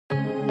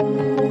Move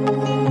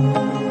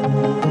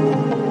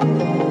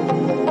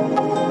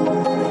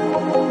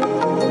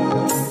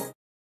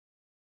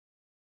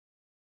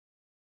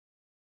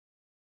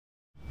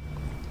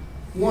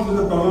on to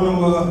the problem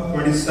number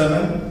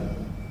 27.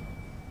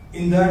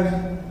 In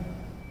that,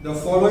 the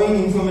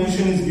following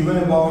information is given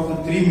about the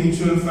three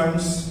mutual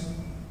funds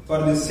for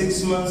the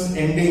 6 months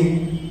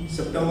ending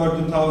September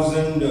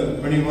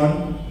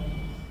 2021.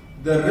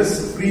 The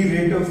risk-free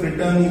rate of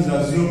return is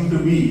assumed to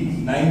be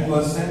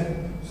 9%.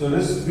 So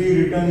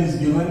risk-free return is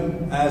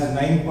given as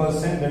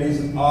 9%, that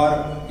is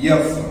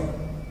RF.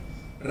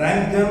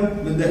 Rank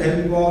them with the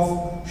help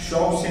of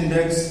Sharpe's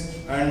index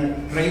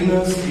and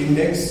Treyner's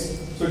index.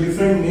 So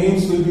different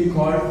names will be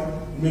called,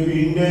 it may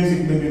be index,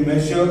 it may be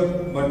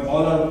measure, but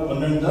all are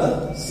one and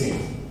the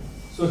same.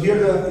 So here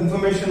the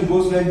information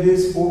goes like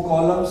this: 4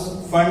 columns,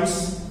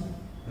 funds,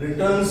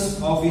 returns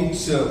of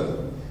each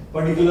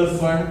particular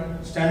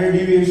fund, standard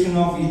deviation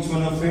of each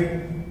one of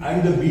it,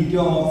 and the beta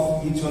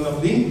of each one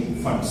of the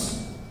funds.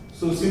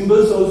 So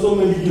symbols also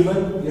may be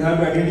given. You have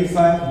to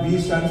identify. B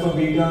stands for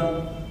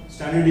beta,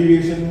 standard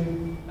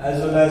deviation,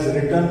 as well as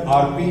return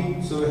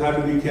RP. So we have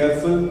to be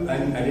careful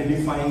and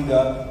identifying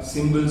the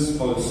symbols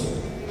also.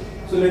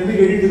 So let me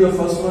get into the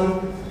first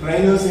one.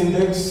 Treyner's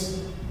index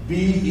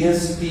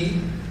BST.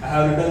 I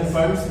have written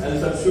funds. I'll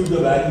substitute the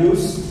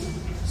values.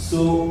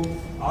 So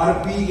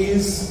RP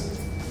is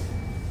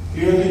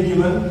clearly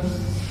given.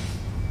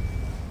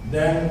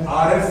 Then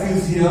RF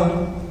is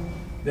here.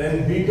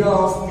 Then beta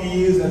of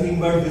P is nothing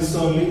but this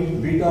only.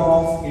 Beta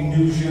of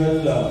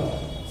individual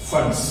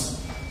funds.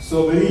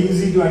 So very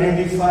easy to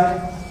identify.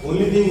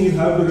 Only thing you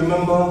have to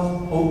remember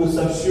how to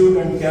substitute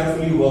and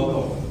carefully work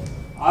out.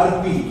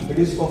 RP, that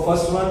is for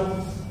first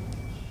one,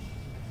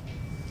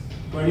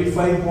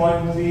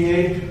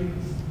 25.38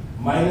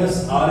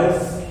 minus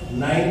RF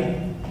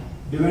 9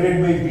 divided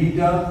by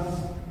beta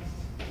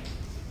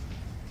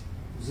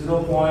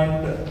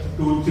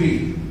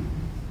 0.23.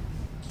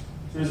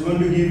 So it's going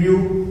to give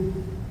you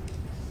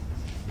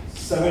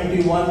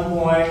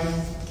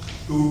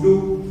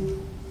 71.22.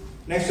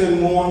 Next we'll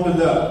move on to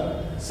the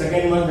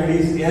second one, that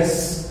is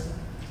S.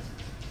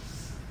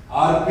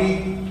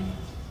 RP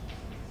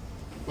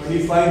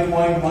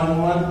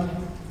 25.11,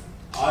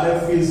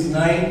 RF is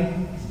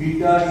 9,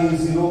 beta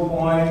is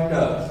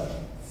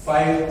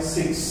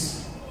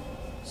 0.56.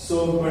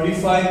 So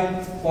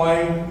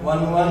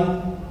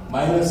 25.11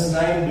 minus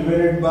 9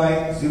 divided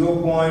by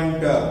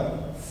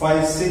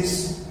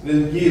 0.56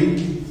 will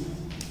give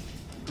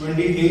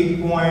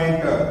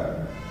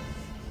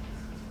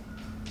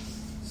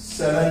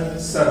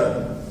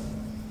 28.77.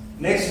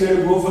 Next we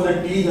will go for the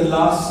T, the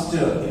last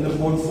in the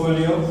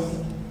portfolio.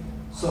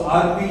 So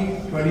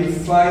RP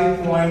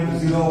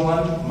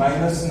 25.01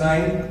 minus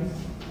 9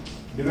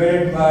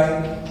 divided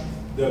by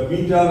the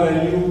beta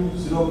value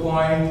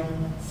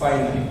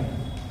 0.59.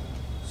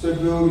 So if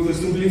you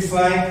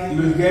simplify,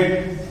 you will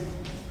get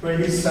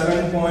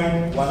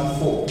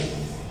 27.14.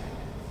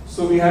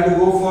 So we have to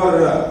go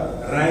for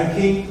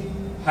ranking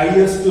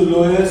highest to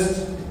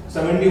lowest.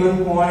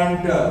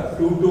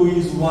 71.22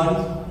 is 1.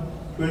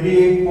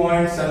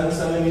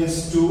 28.77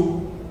 is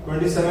 2,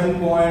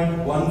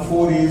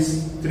 27.14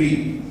 is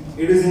 3.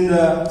 It is in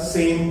the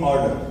same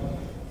order,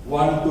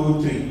 1,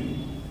 2, 3.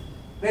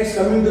 Next,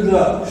 coming to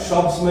the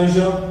Sharpe's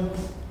measure.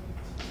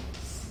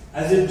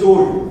 As I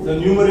told, the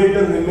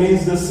numerator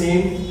remains the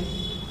same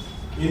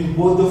in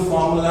both the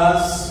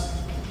formulas,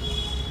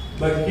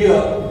 but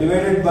here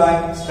divided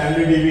by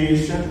standard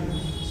deviation.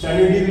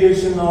 Standard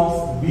deviation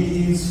of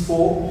B is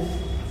 4.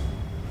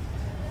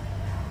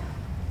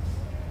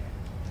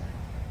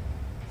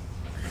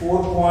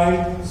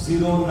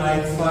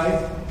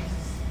 4.095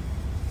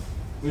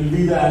 will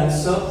be the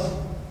answer.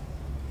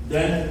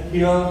 Then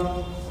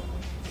here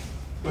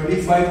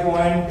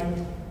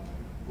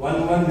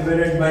 25.11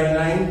 divided by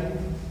 9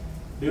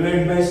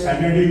 divided by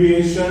standard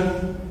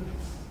deviation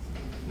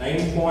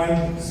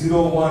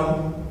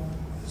 9.01.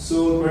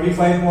 So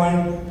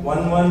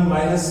 25.11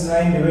 minus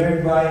 9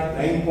 divided by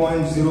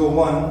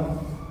 9.01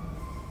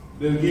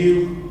 will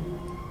give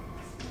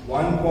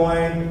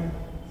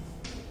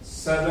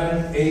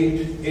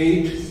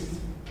 1.788.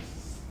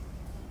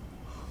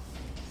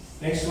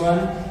 Next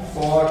one,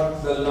 for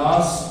the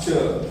last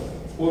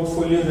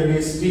portfolio, that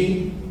is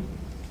T.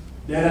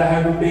 There I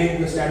have to take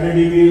the standard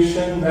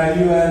deviation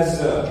value as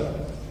the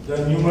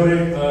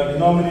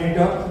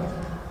denominator.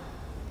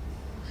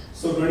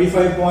 So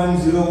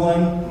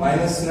 25.01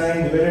 minus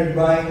 9 divided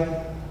by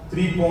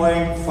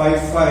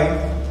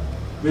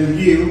 3.55 will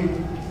give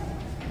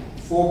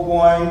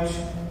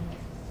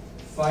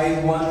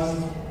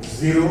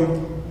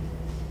 4.510.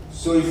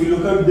 So if you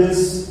look at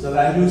this, the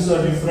values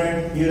are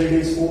different. Here it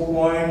is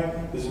 4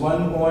 is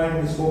 1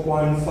 is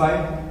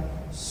 4.5.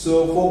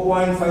 So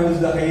 4.5 is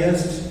the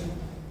highest.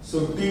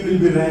 So T will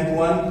be rank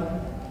 1,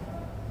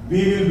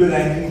 B will be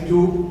ranking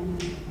 2,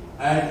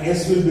 and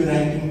S will be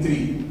ranking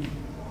 3.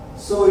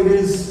 So it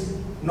is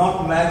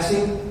not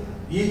matching.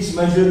 Each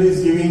measure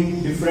is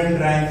giving different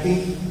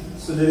ranking.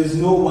 So there is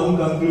no one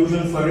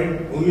conclusion for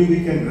it. Only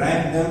we can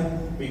rank them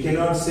We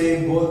cannot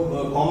say both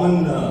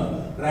common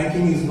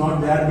ranking is not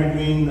there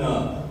between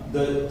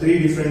the three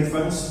different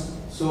funds.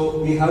 So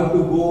we have to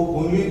go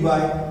only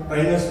by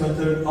Treyner's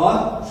method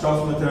or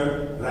Shaw's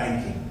method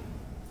ranking.